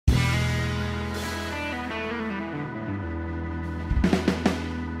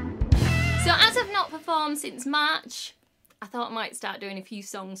performed since March, I thought I might start doing a few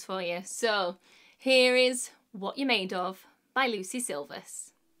songs for you. So here is What You're Made Of by Lucie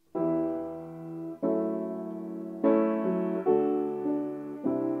Silvas.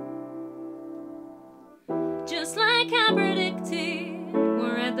 Just like I predicted,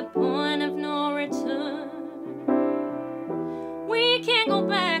 we're at the point of no return. We can't go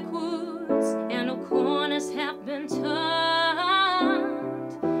backwards, and no corners have been turned.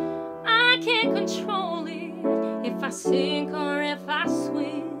 I can't control it, if I sink or if I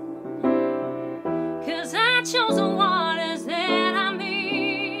swim, 'cause I chose the waters that I'm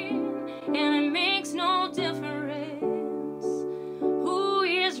in, and it makes no difference who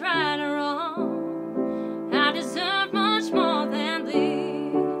is right or wrong. I deserve much more than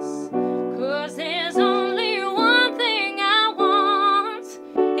this, 'cause there's only one thing I want.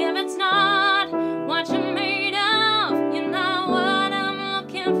 If it's not what you're made of, you're not what I'm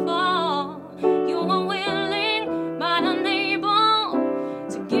looking for. You were willing but unable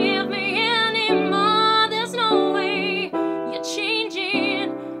to give me any more. There's no way you're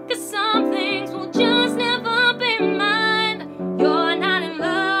changing, 'cause some things will just never be mine. You're not in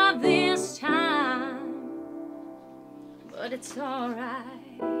love this time, but it's alright.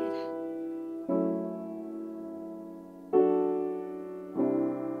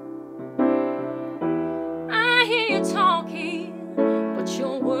 I hear you talking, but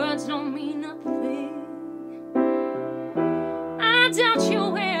your words don't mean nothing. I doubt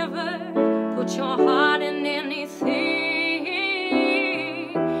you ever put your heart in anything.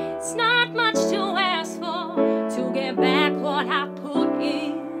 It's not much to ask for to get back what I put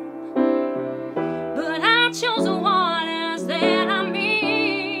in, but I chose the waters that I'm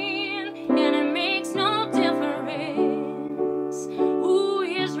in, and it makes no difference who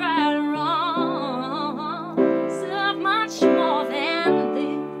is right or wrong. So much more than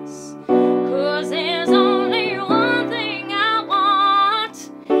this, 'cause there's only one thing I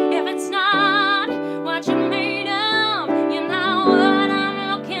want. If it's not what you're made of, you're not what I'm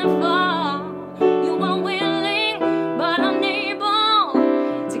looking for. You were willing but unable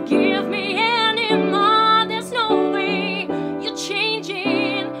to give me any more. There's no way you're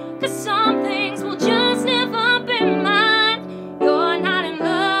changing, 'cause some things will just never be mine. You're not in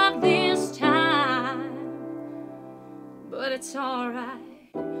love this time, but it's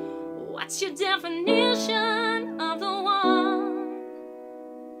alright. What's your definition of the one?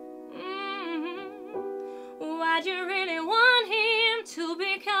 Why'd you really want him to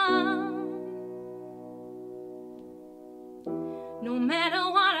become? No matter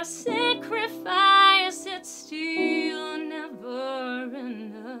what I sacrifice, it's still never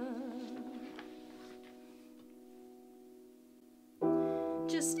enough.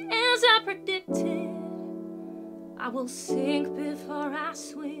 Just as I predicted, I will sink before I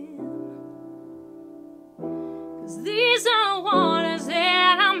swim, 'cause these are waters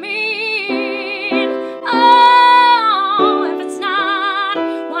that I'm in. Oh, if it's not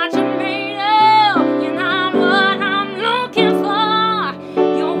what you're made of, you're not what I'm looking for.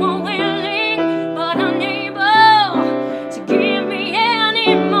 You were willing but unable to give me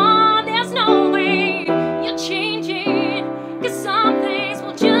any more. There's no way you're changing, 'cause some things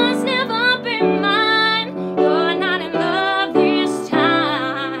will just never be mine. You're not in love this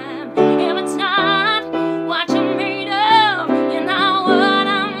time. If it's not what you're made of, you're not what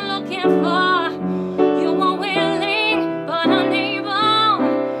I'm looking for. You were willing but unable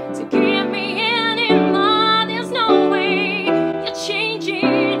to give me any more. There's no way you're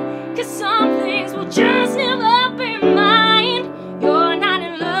changing, 'cause some things will just never be mine. You're not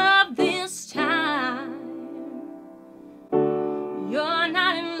in love this time. You're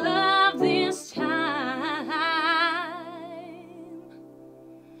not in love this time.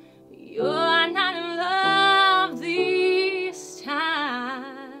 You're not in love this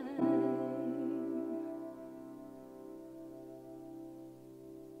time.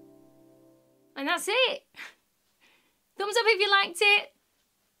 And that's it. Thumbs up if you liked it.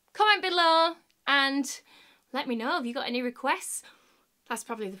 Comment below and let me know if you got any requests. That's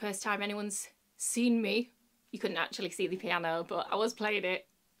probably the first time anyone's seen me. You couldn't actually see the piano, but I was playing it.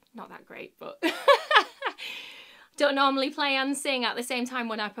 Not that great, but don't normally play and sing at the same time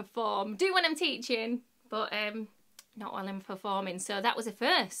when I perform. Do when I'm teaching, but not while I'm performing. So that was a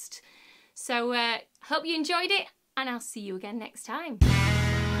first. So hope you enjoyed it, and I'll see you again next time.